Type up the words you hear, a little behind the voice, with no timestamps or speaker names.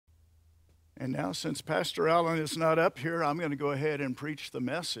And now, since Pastor Allen is not up here, I'm going to go ahead and preach the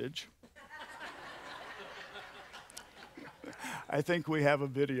message. I think we have a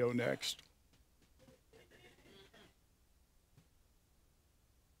video next.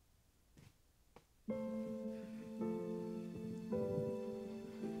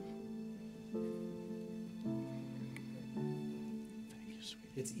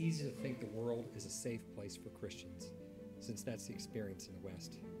 It's easy to think the world is a safe place for Christians, since that's the experience in the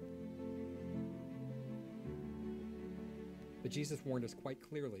West. But Jesus warned us quite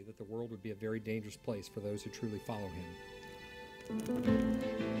clearly that the world would be a very dangerous place for those who truly follow him.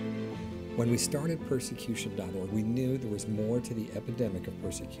 When we started persecution.org, we knew there was more to the epidemic of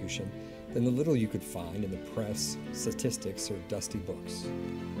persecution than the little you could find in the press, statistics, or dusty books.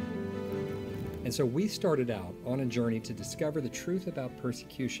 And so we started out on a journey to discover the truth about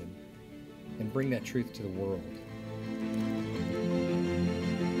persecution and bring that truth to the world.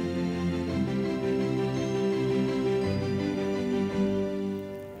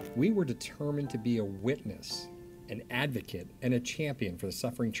 We were determined to be a witness, an advocate, and a champion for the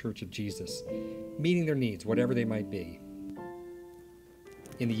suffering Church of Jesus, meeting their needs, whatever they might be.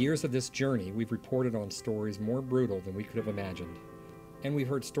 In the years of this journey, we've reported on stories more brutal than we could have imagined. And we've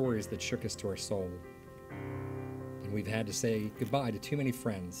heard stories that shook us to our soul. And we've had to say goodbye to too many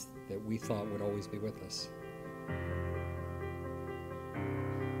friends that we thought would always be with us.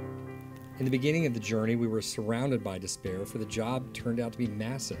 In the beginning of the journey, we were surrounded by despair, for the job turned out to be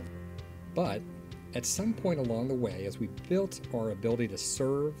massive. But at some point along the way, as we built our ability to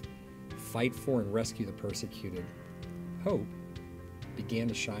serve, fight for, and rescue the persecuted, hope began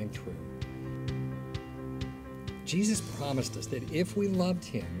to shine through. Jesus promised us that if we loved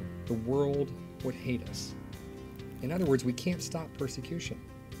him, the world would hate us. In other words, we can't stop persecution,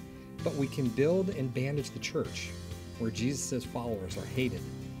 but we can build and bandage the church where Jesus' followers are hated,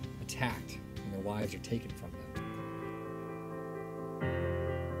 attacked, and their lives are taken from them.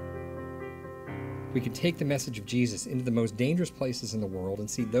 We can take the message of Jesus into the most dangerous places in the world and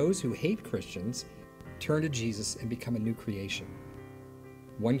see those who hate Christians turn to Jesus and become a new creation.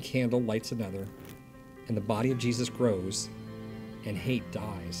 One candle lights another, and the body of Jesus grows, and hate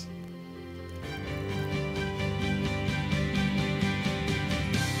dies.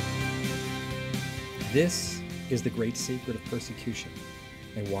 This is the great secret of persecution,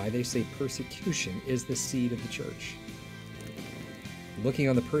 and why they say persecution is the seed of the church. Looking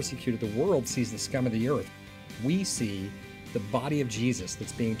on the persecuted, the world sees the scum of the earth. We see the body of Jesus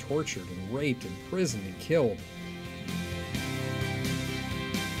that's being tortured and raped, imprisoned, and killed.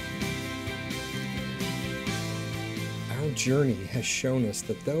 Our journey has shown us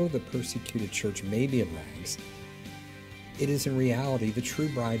that though the persecuted church may be in rags, it is in reality the true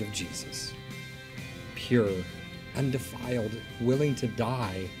bride of Jesus. Pure, undefiled, willing to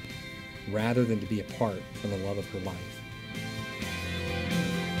die rather than to be apart from the love of her life.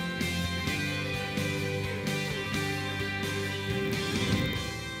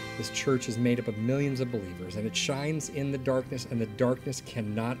 This church is made up of millions of believers, and it shines in the darkness, and the darkness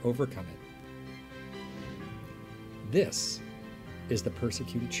cannot overcome it. This is the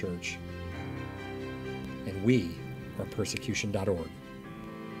persecuted church, and we are persecution.org.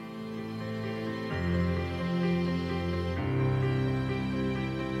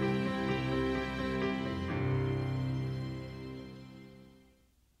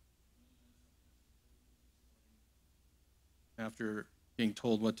 After being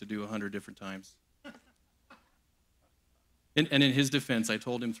told what to do 100 different times. And in his defense, I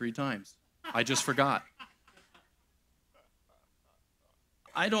told him 3 times. I just forgot.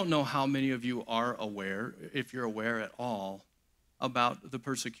 I don't know how many of you are aware, if you're aware at all, about the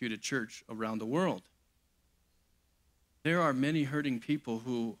persecuted church around the world. There are many hurting people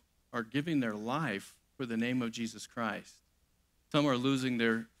who are giving their life for the name of Jesus Christ. Some are losing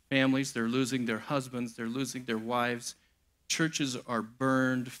their families, they're losing their husbands, they're losing their wives. Churches are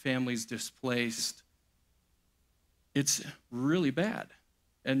burned, families displaced. It's really bad.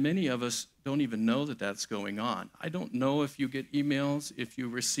 And many of us don't even know that that's going on. I don't know if you get emails, if you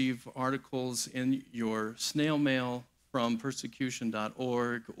receive articles in your snail mail from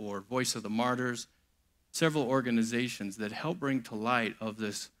persecution.org or Voice of the Martyrs, several organizations that help bring to light of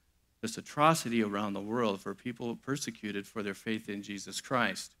this atrocity around the world for people persecuted for their faith in Jesus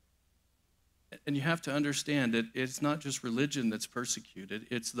Christ. And you have to understand that it's not just religion that's persecuted,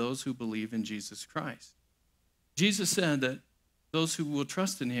 it's those who believe in Jesus Christ. Jesus said that those who will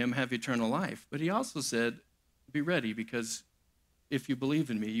trust in him have eternal life. But he also said, be ready, because if you believe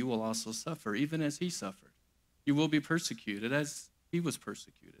in me, you will also suffer, even as he suffered. You will be persecuted as he was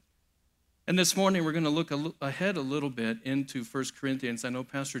persecuted. And this morning, we're going to look ahead a little bit into 1 Corinthians. I know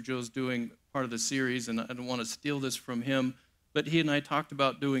Pastor Joe's doing part of the series, and I don't want to steal this from him, but he and I talked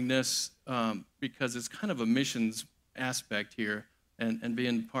about doing this because it's kind of a missions aspect here, and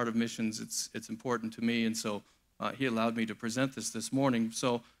being part of missions, it's important to me, and so he allowed me to present this morning.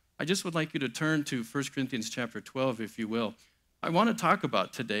 So I just would like you to turn to 1 Corinthians chapter 12, if you will. I want to talk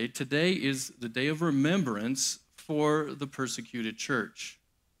about today. Today is the day of remembrance for the persecuted church.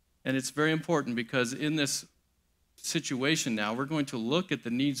 And it's very important because in this situation now, we're going to look at the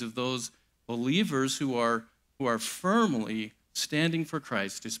needs of those believers who are firmly standing for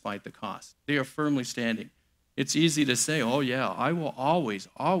Christ despite the cost. They are firmly standing. It's easy to say, oh yeah, I will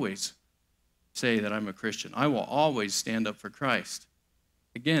always say that I'm a Christian. I will always stand up for Christ.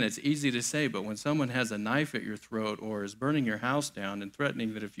 Again, it's easy to say, but when someone has a knife at your throat or is burning your house down and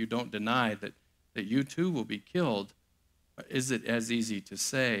threatening that if you don't deny that you too will be killed, is it as easy to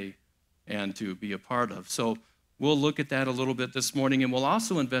say and to be a part of? So we'll look at that a little bit this morning, and we'll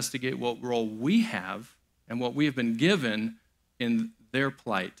also investigate what role we have and what we have been given in their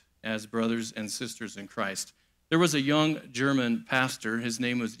plight as brothers and sisters in Christ. There was a young German pastor. His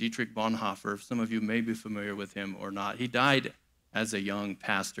name was Dietrich Bonhoeffer. Some of you may be familiar with him or not. He died as a young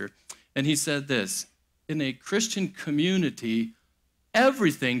pastor, and he said this: in a Christian community,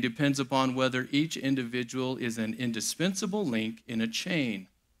 everything depends upon whether each individual is an indispensable link in a chain.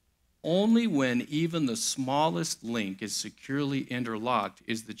 Only when even the smallest link is securely interlocked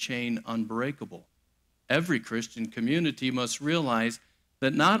is the chain unbreakable. Every Christian community must realize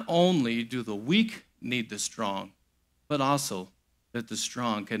that not only do the weak need the strong, but also that the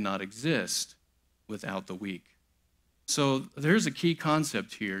strong cannot exist without the weak. So there's a key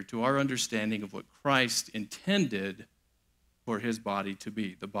concept here to our understanding of what Christ intended for his body to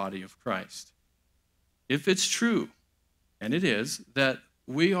be, the body of Christ. If it's true, and it is, that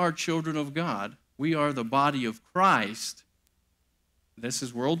we are children of God, we are the body of Christ, this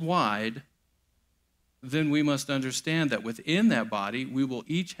is worldwide, then we must understand that within that body, we will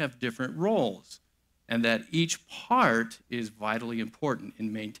each have different roles, and that each part is vitally important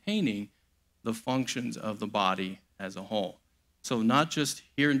in maintaining the functions of the body as a whole. So not just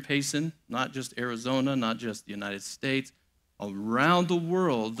here in Payson, not just Arizona, not just the United States, around the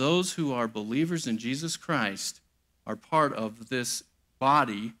world, those who are believers in Jesus Christ are part of this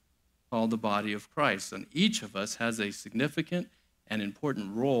body called the body of Christ. And each of us has a significant and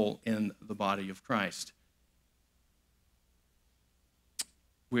important role in the body of Christ.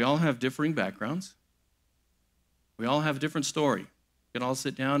 We all have differing backgrounds. We all have a different story. We can all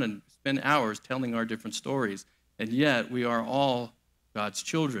sit down and spend hours telling our different stories, and yet we are all God's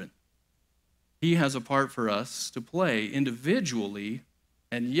children. He has a part for us to play individually,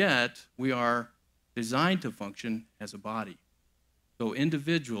 and yet we are designed to function as a body. So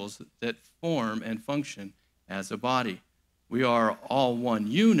individuals that form and function as a body. We are all one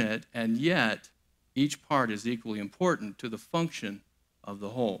unit, and yet each part is equally important to the function of the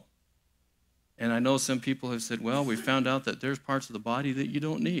whole. And I know some people have said, well, we found out that there's parts of the body that you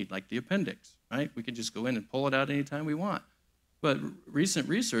don't need, like the appendix, right? We can just go in and pull it out anytime we want. But recent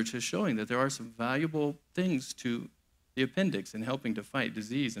research is showing that there are some valuable things to the appendix in helping to fight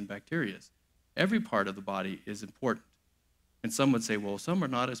disease and bacteria. Every part of the body is important. And some would say, well, some are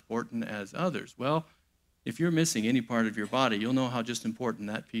not as important as others. Well, if you're missing any part of your body, you'll know how just important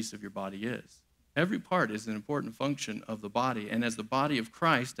that piece of your body is. Every part is an important function of the body. And as the body of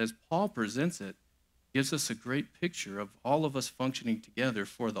Christ, as Paul presents it, gives us a great picture of all of us functioning together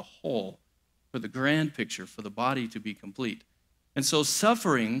for the whole, for the grand picture, for the body to be complete. And so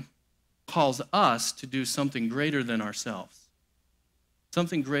suffering calls us to do something greater than ourselves.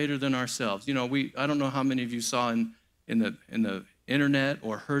 Something greater than ourselves. You know, I don't know how many of you saw in the internet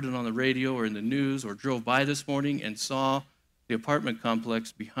or heard it on the radio or in the news or drove by this morning and saw the apartment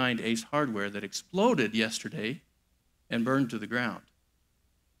complex behind Ace Hardware that exploded yesterday and burned to the ground.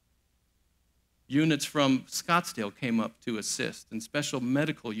 Units from Scottsdale came up to assist, and special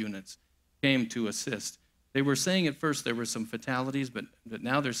medical units came to assist. They were saying at first there were some fatalities, but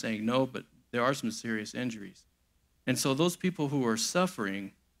now they're saying no, but there are some serious injuries. And so those people who are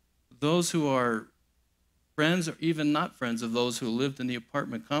suffering, those who are friends or even not friends of those who lived in the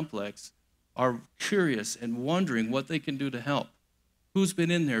apartment complex, are curious and wondering what they can do to help. Who's been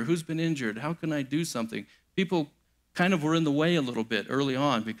in there? Who's been injured? How can I do something? People kind of were in the way a little bit early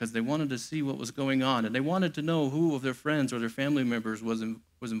on because they wanted to see what was going on, and they wanted to know who of their friends or their family members was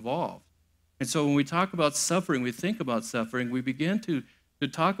involved. And so when we talk about suffering, we think about suffering, we begin to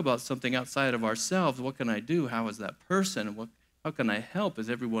talk about something outside of ourselves. What can I do? How is that person? How can I help? Is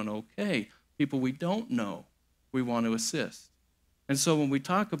everyone okay? People we don't know, we want to assist. And so when we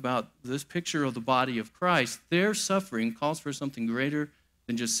talk about this picture of the body of Christ, their suffering calls for something greater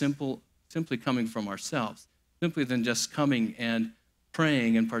than just simple simply coming from ourselves, simply than just coming and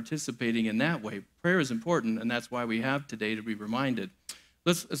praying and participating in that way. Prayer is important, and that's why we have today to be reminded.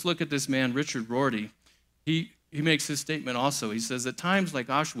 Let's look at this man, Richard Rorty. He makes this statement also. He says, at times like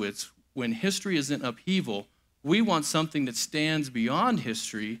Auschwitz, when history is in upheaval, we want something that stands beyond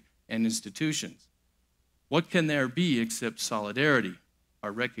history and institutions. What can there be except solidarity,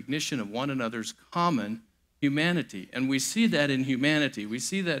 our recognition of one another's common humanity? And we see that in humanity. We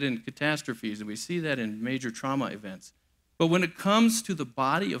see that in catastrophes, and we see that in major trauma events. But when it comes to the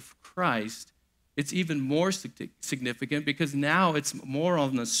body of Christ, it's even more significant because now it's more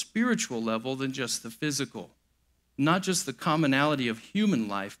on the spiritual level than just the physical. Not just the commonality of human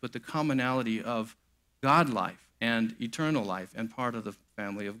life, but the commonality of God life and eternal life and part of the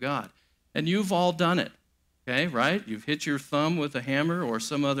family of God. And you've all done it, okay, right? You've hit your thumb with a hammer or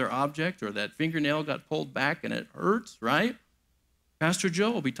some other object, or that fingernail got pulled back and it hurts, right? Pastor Joe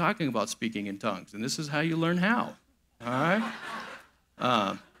will be talking about speaking in tongues, and this is how you learn how, all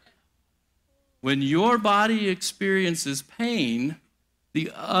right? When your body experiences pain,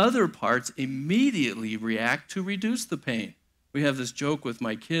 the other parts immediately react to reduce the pain. We have this joke with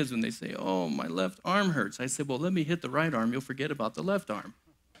my kids when they say, oh, my left arm hurts. I said, well, let me hit the right arm. You'll forget about the left arm.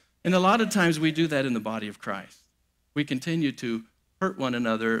 And a lot of times we do that in the body of Christ. We continue to hurt one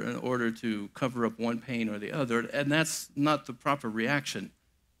another in order to cover up one pain or the other, and that's not the proper reaction.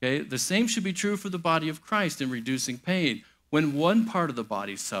 Okay? The same should be true for the body of Christ in reducing pain. When one part of the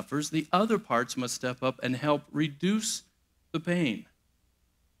body suffers, the other parts must step up and help reduce the pain.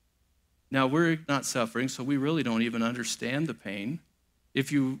 Now, we're not suffering, so we really don't even understand the pain.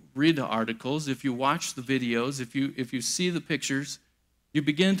 If you read the articles, if you watch the videos, if you see the pictures, you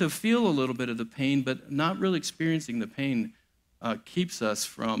begin to feel a little bit of the pain, but not really experiencing the pain keeps us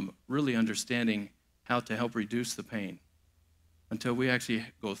from really understanding how to help reduce the pain until we actually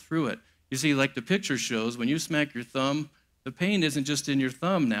go through it. You see, like the picture shows, when you smack your thumb, the pain isn't just in your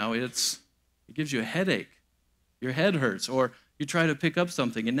thumb now, it gives you a headache. Your head hurts, or you try to pick up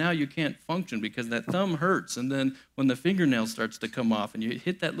something, and now you can't function because that thumb hurts. And then when the fingernail starts to come off and you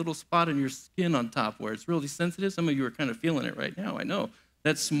hit that little spot on your skin on top where it's really sensitive, some of you are kind of feeling it right now, I know.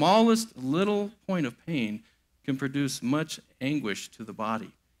 That smallest little point of pain can produce much anguish to the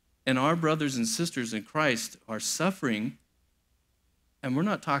body. And our brothers and sisters in Christ are suffering, and we're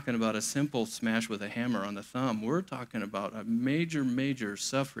not talking about a simple smash with a hammer on the thumb. We're talking about a major, major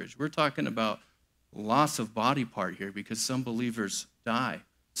suffrage. We're talking about loss of body part here because some believers die.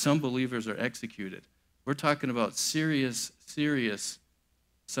 Some believers are executed. We're talking about serious, serious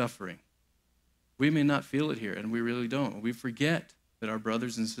suffering. We may not feel it here, and we really don't. We forget that our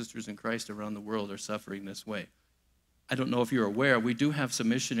brothers and sisters in Christ around the world are suffering this way. I don't know if you're aware, we do have some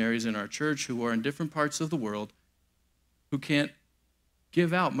missionaries in our church who are in different parts of the world who can't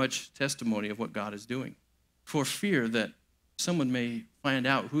give out much testimony of what God is doing for fear that someone may find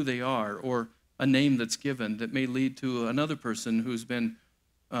out who they are, or a name that's given that may lead to another person who's been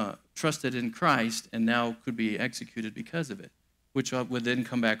trusted in Christ and now could be executed because of it, which would then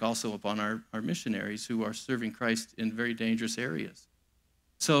come back also upon our missionaries who are serving Christ in very dangerous areas.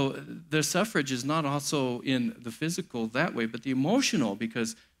 So the suffrage is not also in the physical that way, but the emotional,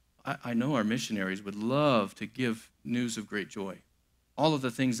 because I know our missionaries would love to give news of great joy. All of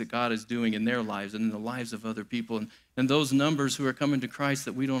the things that God is doing in their lives and in the lives of other people, and those numbers who are coming to Christ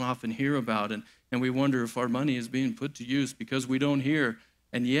that we don't often hear about, and we wonder if our money is being put to use because we don't hear,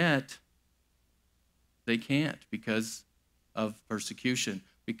 and yet they can't because of persecution,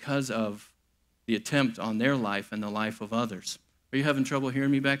 because of the attempt on their life and the life of others. Are you having trouble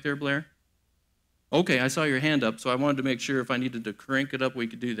hearing me back there, Blair? Okay, I saw your hand up, so I wanted to make sure if I needed to crank it up, we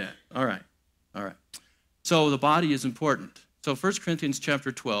could do that. All right. So the body is important. So 1 Corinthians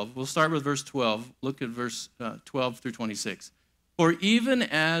chapter 12, we'll start with verse 12. Look at verse 12 through 26. For even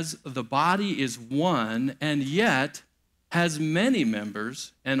as the body is one and yet has many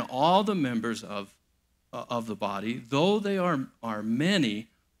members, and all the members of the body, though they are many,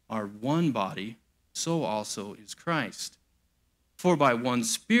 are one body, so also is Christ. For by one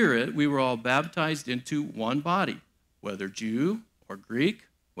Spirit we were all baptized into one body, whether Jew or Greek,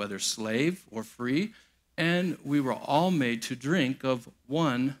 whether slave or free, and we were all made to drink of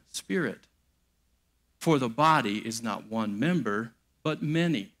one Spirit. For the body is not one member, but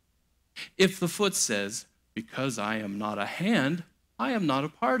many. If the foot says, because I am not a hand, I am not a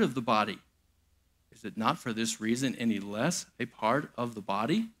part of the body, is it not for this reason any less a part of the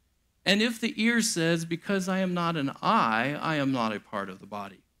body? And if the ear says, because I am not an eye, I am not a part of the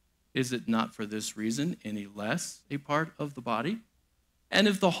body, is it not for this reason any less a part of the body? And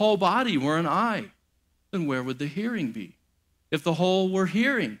if the whole body were an eye, then where would the hearing be? If the whole were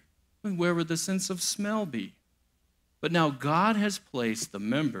hearing, Where would the sense of smell be? But now God has placed the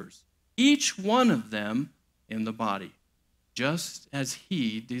members, each one of them, in the body, just as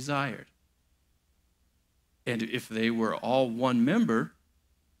he desired. And if they were all one member,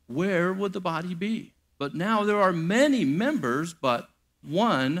 where would the body be? But now there are many members, but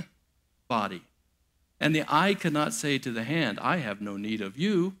one body. And the eye cannot say to the hand, I have no need of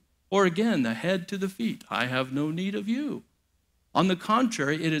you. Or again, the head to the feet, I have no need of you. On the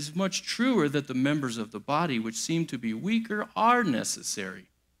contrary, it is much truer that the members of the body which seem to be weaker are necessary.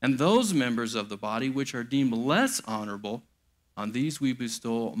 And those members of the body which are deemed less honorable, on these we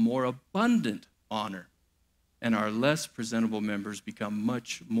bestow more abundant honor. And our less presentable members become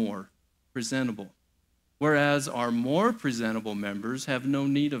much more presentable. Whereas our more presentable members have no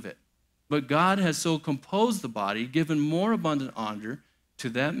need of it. But God has so composed the body, given more abundant honor to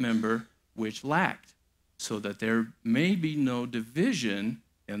that member which lacked, so that there may be no division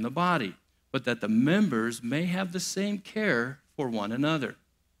in the body, but that the members may have the same care for one another.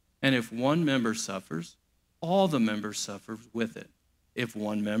 And if one member suffers, all the members suffer with it. If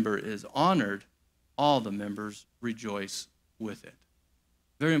one member is honored, all the members rejoice with it.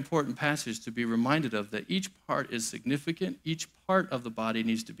 Very important passage to be reminded of, that each part is significant. Each part of the body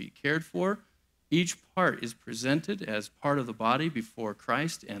needs to be cared for. Each part is presented as part of the body before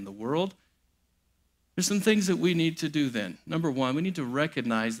Christ and the world. There's some things that we need to do then. Number one, we need to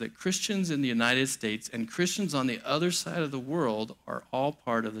recognize that Christians in the United States and Christians on the other side of the world are all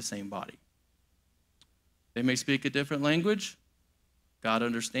part of the same body. They may speak a different language. God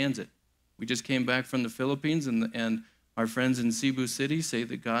understands it. We just came back from the Philippines, and our friends in Cebu City say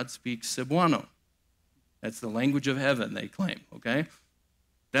that God speaks Cebuano. That's the language of heaven, they claim, okay?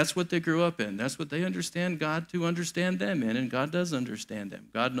 That's what they grew up in. That's what they understand God to understand them in, and God does understand them.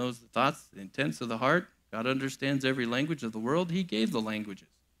 God knows the thoughts, the intents of the heart. God understands every language of the world. He gave the languages.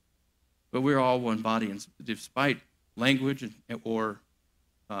 But we're all one body, and despite language or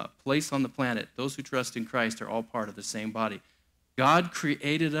place on the planet, those who trust in Christ are all part of the same body. God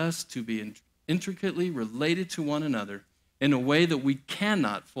created us to be intricately related to one another in a way that we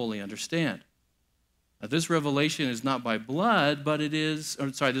cannot fully understand. Now, this revelation is not by blood, but it is,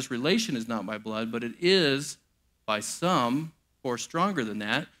 this relation is not by blood, but it is by some, or stronger than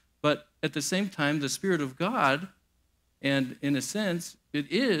that. But at the same time, the Spirit of God, and in a sense, it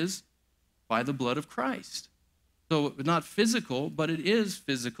is by the blood of Christ. So not physical, but it is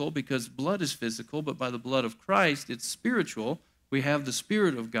physical, because blood is physical, but by the blood of Christ, it's spiritual. We have the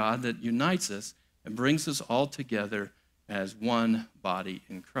Spirit of God that unites us and brings us all together as one body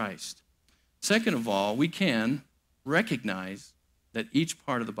in Christ. Second of all, we can recognize that each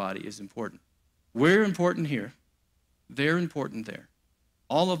part of the body is important. We're important here. They're important there.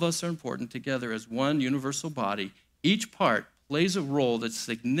 All of us are important together as one universal body. Each part plays a role that's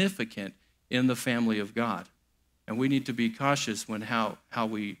significant in the family of God. And we need to be cautious when how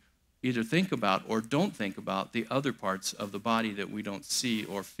we either think about or don't think about the other parts of the body that we don't see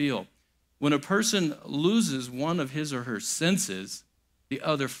or feel. When a person loses one of his or her senses, the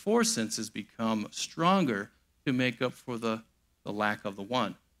other four senses become stronger to make up for the lack of the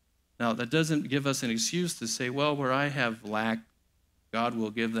one. Now, that doesn't give us an excuse to say, well, where I have lack, God will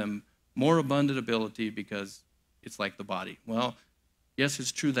give them more abundant ability because it's like the body. Well, yes,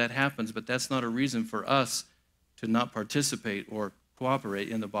 it's true that happens, but that's not a reason for us to not participate or cooperate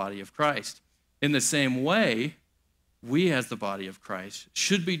in the body of Christ. In the same way, we as the body of Christ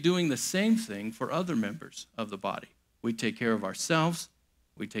should be doing the same thing for other members of the body. We take care of ourselves.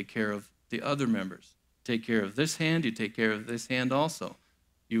 We take care of the other members. Take care of this hand, you take care of this hand also.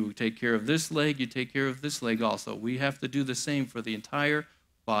 You take care of this leg, you take care of this leg also. We have to do the same for the entire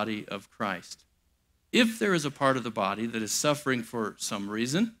body of Christ. If there is a part of the body that is suffering for some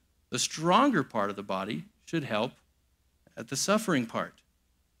reason, the stronger part of the body should help at the suffering part.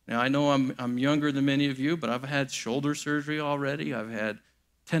 Now, I know I'm younger than many of you, but I've had shoulder surgery already. I've had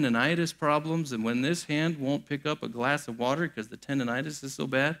tendonitis problems, and when this hand won't pick up a glass of water because the tendonitis is so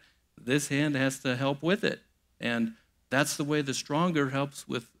bad, this hand has to help with it. And that's the way the stronger helps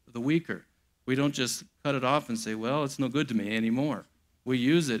with the weaker. We don't just cut it off and say, well, it's no good to me anymore. We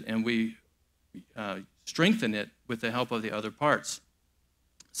use it and we strengthen it with the help of the other parts.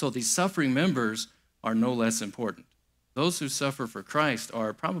 So these suffering members are no less important. Those who suffer for Christ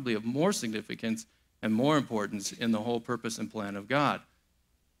are probably of more significance and more importance in the whole purpose and plan of God.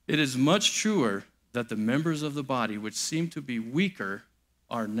 It is much truer that the members of the body which seem to be weaker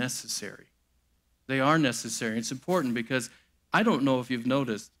are necessary. They are necessary. It's important because I don't know if you've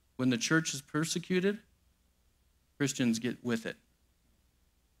noticed, when the church is persecuted, Christians get with it.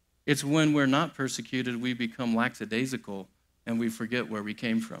 It's when we're not persecuted, we become lackadaisical and we forget where we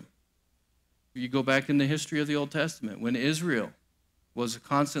came from. You go back in the history of the Old Testament, when Israel was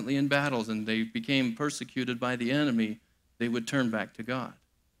constantly in battles and they became persecuted by the enemy, they would turn back to God.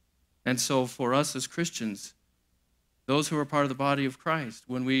 And so for us as Christians, those who are part of the body of Christ,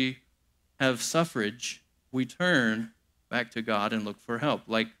 when we have suffrage, we turn back to God and look for help.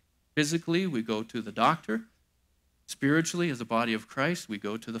 Like physically, we go to the doctor. Spiritually, as a body of Christ, we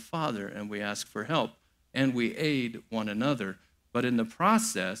go to the Father and we ask for help and we aid one another. But in the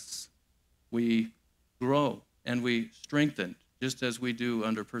process, we grow and we strengthen, just as we do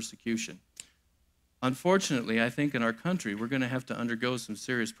under persecution. Unfortunately, I think in our country, we're going to have to undergo some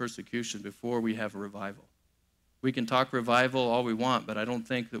serious persecution before we have a revival. We can talk revival all we want, but I don't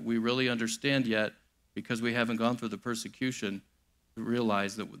think that we really understand yet, because we haven't gone through the persecution, to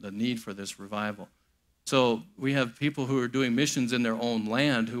realize that the need for this revival. So we have people who are doing missions in their own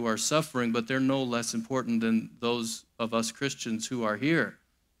land who are suffering, but they're no less important than those of us Christians who are here.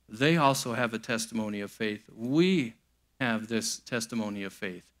 They also have a testimony of faith. We have this testimony of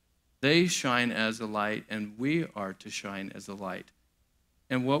faith. They shine as a light, and we are to shine as a light.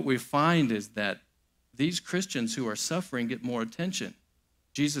 And what we find is that these Christians who are suffering get more attention.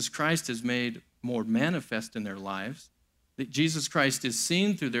 Jesus Christ is made more manifest in their lives. That Jesus Christ is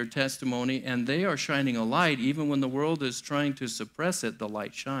seen through their testimony, and they are shining a light. Even when the world is trying to suppress it, the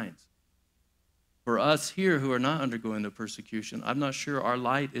light shines. For us here who are not undergoing the persecution, I'm not sure our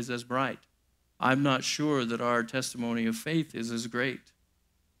light is as bright. I'm not sure that our testimony of faith is as great,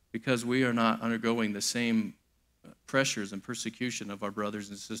 because we are not undergoing the same pressures and persecution of our brothers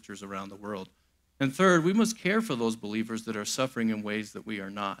and sisters around the world. And third, we must care for those believers that are suffering in ways that we are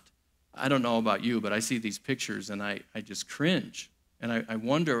not. I don't know about you, but I see these pictures and I just cringe. And I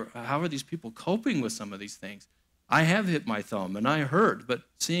wonder, how are these people coping with some of these things? I have hit my thumb and I hurt, but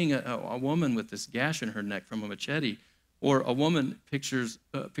seeing a woman with this gash in her neck from a machete, or a woman pictured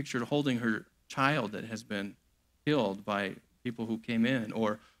holding her child that has been killed by people who came in,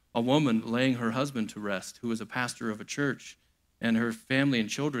 or a woman laying her husband to rest who is a pastor of a church, and her family and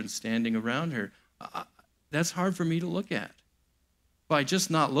children standing around her. That's hard for me to look at. By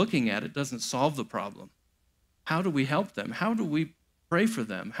just not looking at it doesn't solve the problem. How do we help them? How do we pray for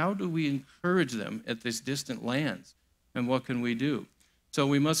them? How do we encourage them at these distant lands? And what can we do? So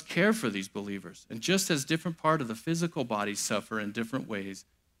we must care for these believers. And just as different parts of the physical body suffer in different ways,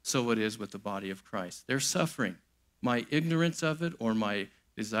 so it is with the body of Christ. They're suffering. My ignorance of it or my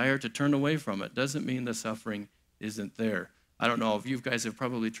desire to turn away from it doesn't mean the suffering isn't there. I don't know if you guys have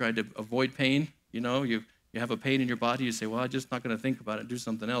probably tried to avoid pain. You know, you have a pain in your body, you say, well, I'm just not going to think about it, do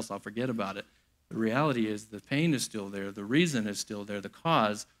something else, I'll forget about it. The reality is the pain is still there, the reason is still there, the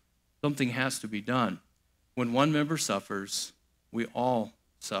cause, something has to be done. When one member suffers, we all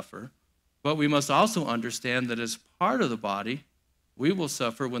suffer, but we must also understand that as part of the body, we will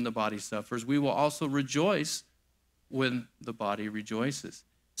suffer when the body suffers. We will also rejoice when the body rejoices.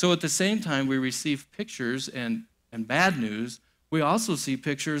 So at the same time we receive pictures and bad news, we also see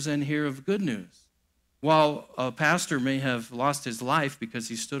pictures and hear of good news. While a pastor may have lost his life because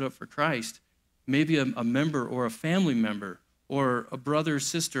he stood up for Christ, maybe a member or a family member or a brother or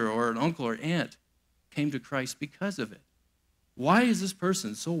sister or an uncle or aunt came to Christ because of it. Why is this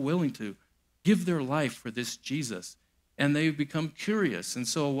person so willing to give their life for this Jesus? And they become curious. And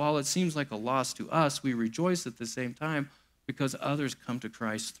so while it seems like a loss to us, we rejoice at the same time because others come to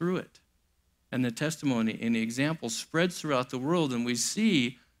Christ through it. And the testimony and the example spreads throughout the world, and we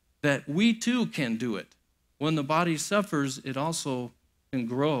see that we too can do it. When the body suffers, it also can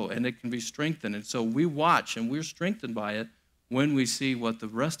grow and it can be strengthened. And so we watch and we're strengthened by it when we see what the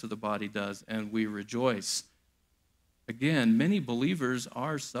rest of the body does, and we rejoice. Again, many believers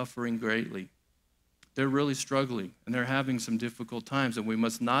are suffering greatly. They're really struggling and they're having some difficult times, and we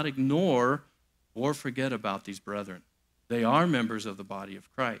must not ignore or forget about these brethren. They are members of the body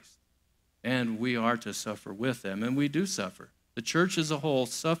of Christ, and we are to suffer with them, and we do suffer. The church as a whole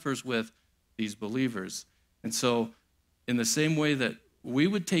suffers with these believers. And so in the same way that we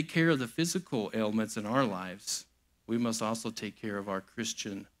would take care of the physical ailments in our lives, we must also take care of our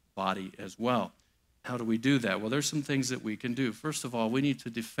Christian body as well. How do we do that? Well, there's some things that we can do. First of all, we need to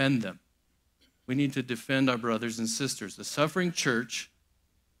defend them. We need to defend our brothers and sisters. The suffering church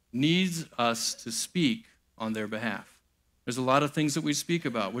needs us to speak on their behalf. There's a lot of things that we speak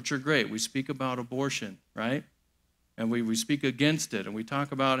about, which are great. We speak about abortion, right? And we speak against it, and we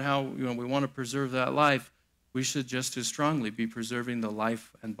talk about how we want to preserve that life. We should just as strongly be preserving the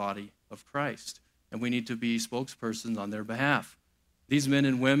life and body of Christ, and we need to be spokespersons on their behalf. These men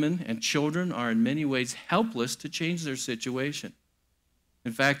and women and children are in many ways helpless to change their situation.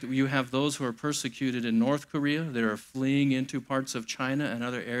 In fact, you have those who are persecuted in North Korea that are fleeing into parts of China and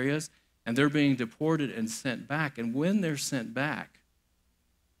other areas, and they're being deported and sent back. And when they're sent back,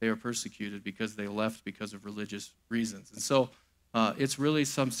 they are persecuted because they left because of religious reasons. And so it's really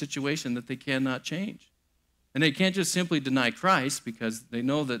some situation that they cannot change. And they can't just simply deny Christ because they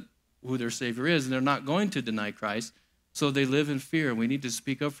know that who their Savior is, and they're not going to deny Christ. So they live in fear, and we need to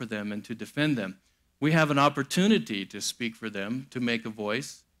speak up for them and to defend them. We have an opportunity to speak for them, to make a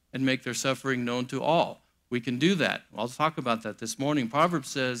voice, and make their suffering known to all. We can do that. I'll talk about that this morning. Proverbs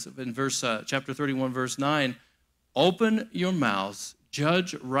says in chapter 31, verse 9, open your mouths,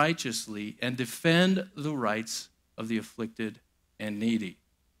 judge righteously, and defend the rights of the afflicted and needy.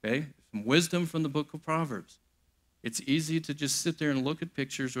 Okay? Some wisdom from the book of Proverbs. It's easy to just sit there and look at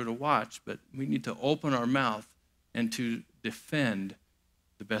pictures or to watch, but we need to open our mouth and to defend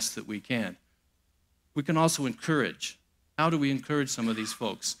the best that we can. We can also encourage. How do we encourage some of these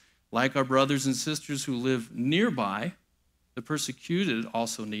folks? Like our brothers and sisters who live nearby, the persecuted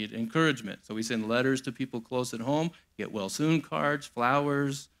also need encouragement. So we send letters to people close at home, get well soon cards,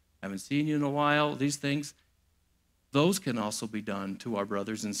 flowers, haven't seen you in a while, these things. Those can also be done to our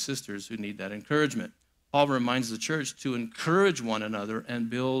brothers and sisters who need that encouragement. Paul reminds the church to encourage one another and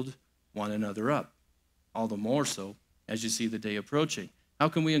build one another up, all the more so as you see the day approaching. How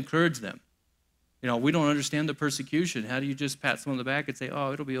can we encourage them? You know, we don't understand the persecution. How do you just pat someone on the back and say,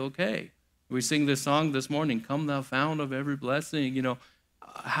 oh, it'll be okay? We sing this song this morning, Come Thou Fount of Every Blessing. You know,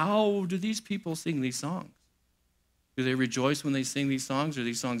 how do these people sing these songs? Do they rejoice when they sing these songs? Are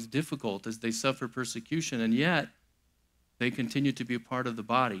these songs difficult as they suffer persecution? And yet, they continue to be a part of the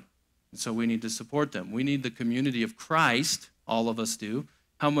body. And so we need to support them. We need the community of Christ, all of us do.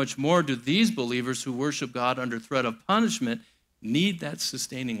 How much more do these believers who worship God under threat of punishment need that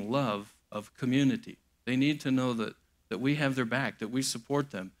sustaining love of community? They need to know that we have their back, that we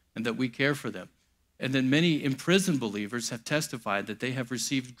support them, and that we care for them. And then many imprisoned believers have testified that they have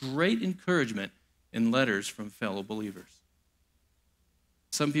received great encouragement in letters from fellow believers.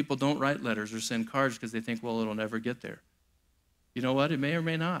 Some people don't write letters or send cards because they think, well, it'll never get there. You know what? It may or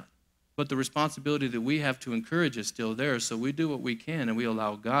may not. But the responsibility that we have to encourage is still there, so we do what we can, and we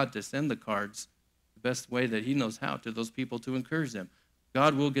allow God to send the cards the best way that he knows how to those people to encourage them.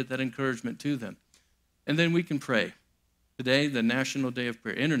 God will get that encouragement to them. And then we can pray. Today, the National Day of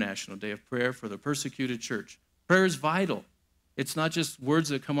Prayer, International Day of Prayer for the persecuted church. Prayer is vital. It's not just words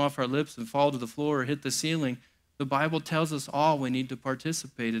that come off our lips and fall to the floor or hit the ceiling. The Bible tells us all we need to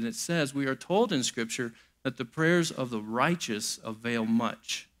participate, and it says, we are told in Scripture that the prayers of the righteous avail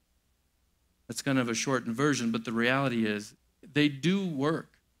much. That's kind of a shortened version, but the reality is they do work.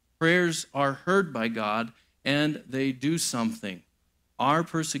 Prayers are heard by God, and they do something. Our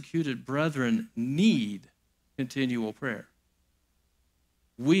persecuted brethren need continual prayer.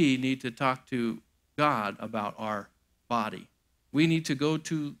 We need to talk to God about our body. We need to go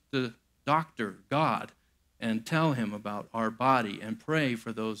to the doctor, God, and tell him about our body and pray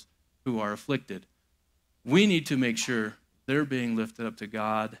for those who are afflicted. We need to make sure they're being lifted up to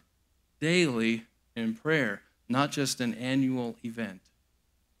God daily in prayer, not just an annual event.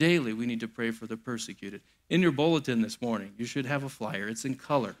 Daily, we need to pray for the persecuted. In your bulletin this morning, you should have a flyer. It's in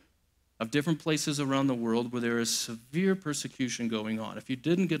color of different places around the world where there is severe persecution going on. If you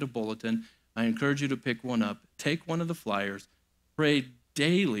didn't get a bulletin, I encourage you to pick one up. Take one of the flyers. Pray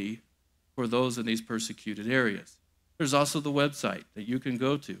daily for those in these persecuted areas. There's also the website that you can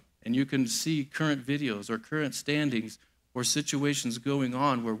go to, and you can see current videos or current standings or situations going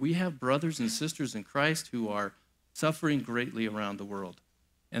on where we have brothers and sisters in Christ who are suffering greatly around the world.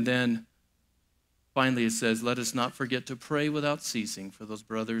 And then finally it says, let us not forget to pray without ceasing for those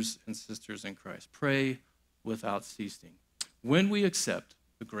brothers and sisters in Christ. Pray without ceasing. When we accept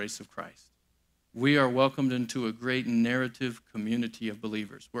the grace of Christ, we are welcomed into a great narrative community of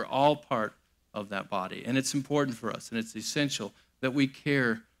believers. We're all part of that body, and it's important for us, and it's essential that we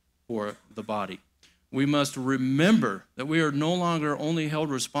care for the body. We must remember that we are no longer only held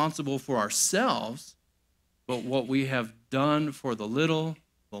responsible for ourselves, but what we have done for the little,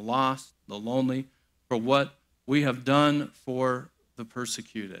 the lost, the lonely, for what we have done for the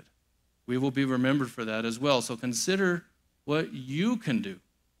persecuted. We will be remembered for that as well. So consider what you can do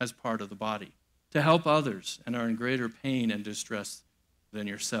as part of the body to help others and are in greater pain and distress than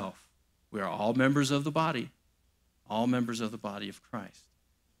yourself. We are all members of the body, all members of the body of Christ.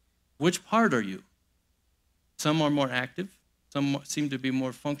 Which part are you? Some are more active. Some seem to be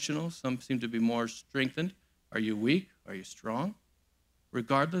more functional. Some seem to be more strengthened. Are you weak? Are you strong?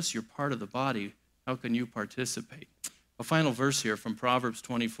 Regardless, you're part of the body. How can you participate? A final verse here from Proverbs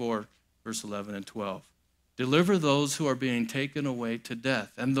 24, verse 11 and 12. Deliver those who are being taken away to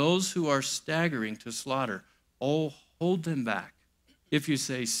death, and those who are staggering to slaughter. Oh, hold them back. If you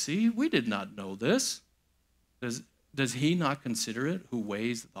say, see, we did not know this, does he not consider it who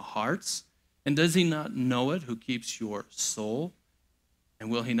weighs the hearts? And does he not know it who keeps your soul?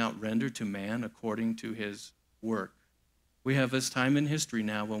 And will he not render to man according to his work? We have this time in history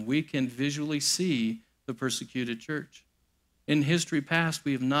now when we can visually see the persecuted church. In history past,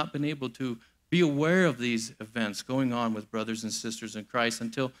 we have not been able to be aware of these events going on with brothers and sisters in Christ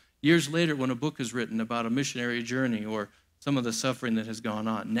until years later when a book is written about a missionary journey or some of the suffering that has gone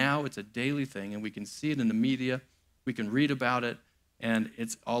on. Now it's a daily thing, and we can see it in the media, we can read about it, and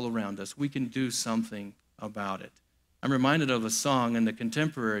it's all around us. We can do something about it. I'm reminded of a song in the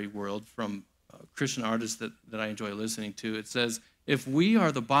contemporary world from a Christian artist that I enjoy listening to. It says, if we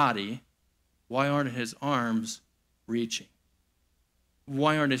are the body, why aren't his arms reaching?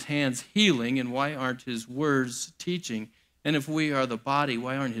 Why aren't his hands healing, and why aren't his words teaching? And if we are the body,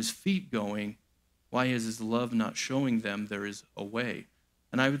 why aren't his feet going? Why is his love not showing them there is a way?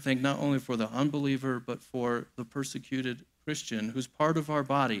 And I would think not only for the unbeliever, but for the persecuted Christian who's part of our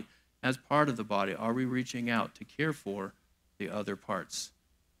body, as part of the body, are we reaching out to care for the other parts?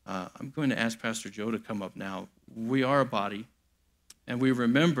 I'm going to ask Pastor Joe to come up now. We are a body, and we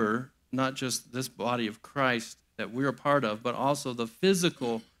remember not just this body of Christ that we're a part of, but also the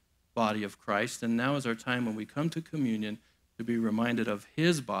physical body of Christ. And now is our time when we come to communion to be reminded of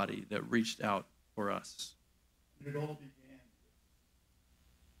his body that reached out for us. It all began.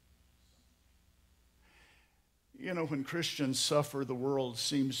 You know, when Christians suffer, the world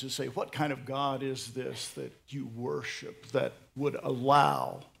seems to say, what kind of God is this that you worship that would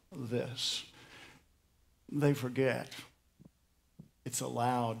allow this? They forget. It's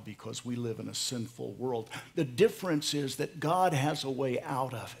allowed because we live in a sinful world. The difference is that God has a way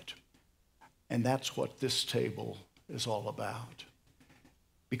out of it. And that's what this table is all about.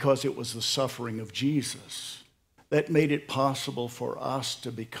 Because it was the suffering of Jesus that made it possible for us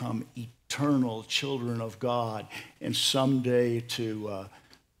to become eternal children of God and someday to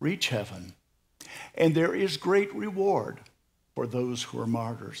reach heaven. And there is great reward for those who are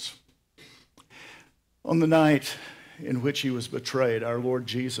martyrs. On the night in which he was betrayed, our Lord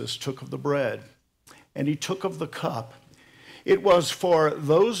Jesus took of the bread and he took of the cup. It was for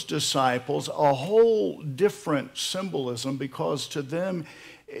those disciples a whole different symbolism because to them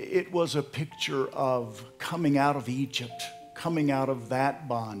it was a picture of coming out of Egypt, coming out of that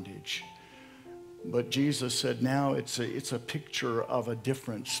bondage. But Jesus said now it's a picture of a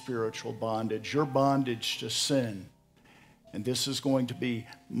different spiritual bondage, your bondage to sin. And this is going to be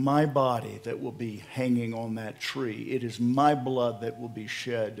my body that will be hanging on that tree. It is my blood that will be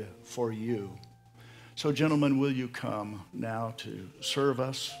shed for you. So, gentlemen, will you come now to serve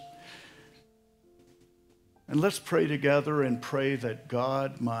us? And let's pray together and pray that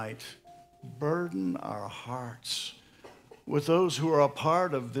God might burden our hearts with those who are a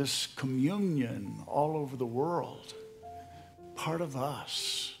part of this communion all over the world, part of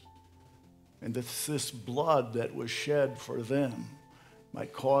us. And that this blood that was shed for them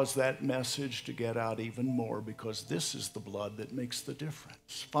might cause that message to get out even more, because this is the blood that makes the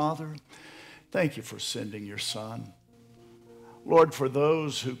difference. Father, thank you for sending your Son. Lord, for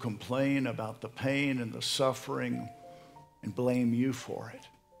those who complain about the pain and the suffering and blame you for it,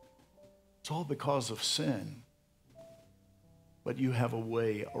 it's all because of sin. But you have a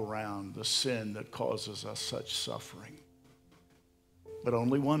way around the sin that causes us such suffering. But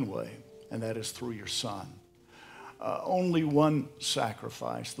only one way. And that is through your Son. Only one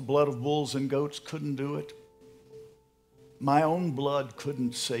sacrifice. The blood of bulls and goats couldn't do it. My own blood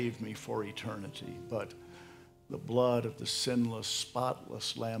couldn't save me for eternity, but the blood of the sinless,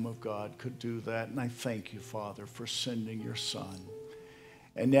 spotless Lamb of God could do that. And I thank you, Father, for sending your Son.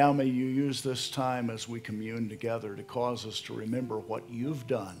 And now may you use this time as we commune together to cause us to remember what you've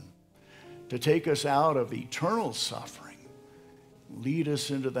done, to take us out of eternal suffering. Lead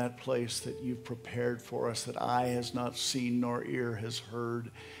us into that place that you've prepared for us, that eye has not seen nor ear has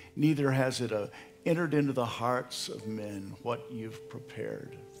heard, neither has it entered into the hearts of men what you've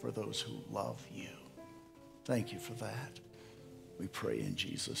prepared for those who love you. Thank you for that. We pray in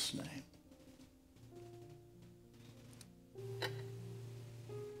Jesus' name.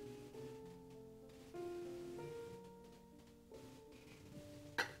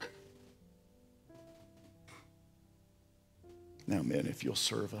 Now, men, if you'll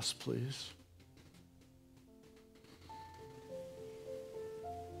serve us, please.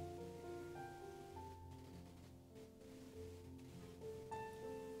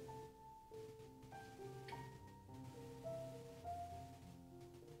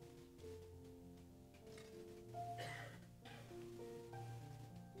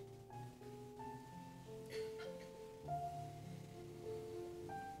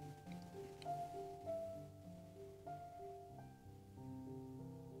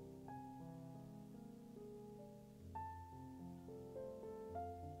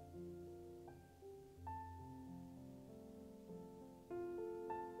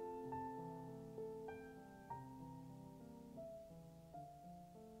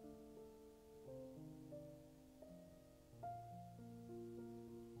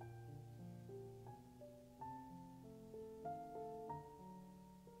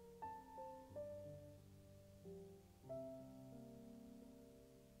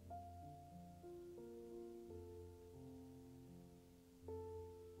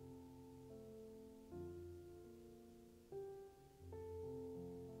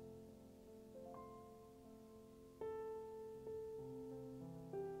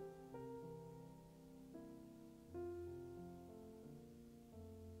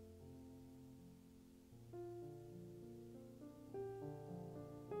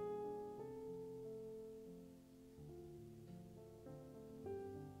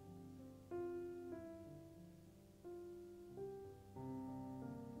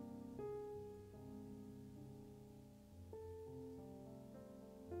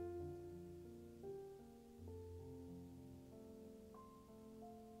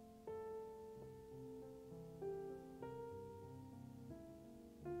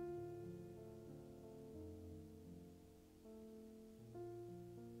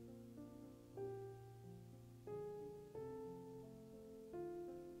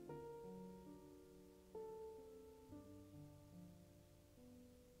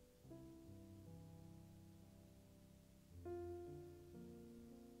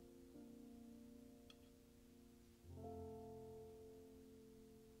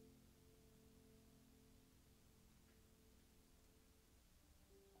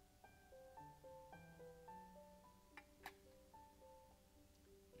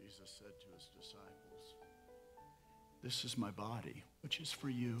 Jesus said to his disciples, "This is my body, which is for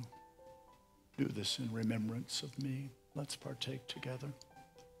you. Do this in remembrance of me." Let's partake together.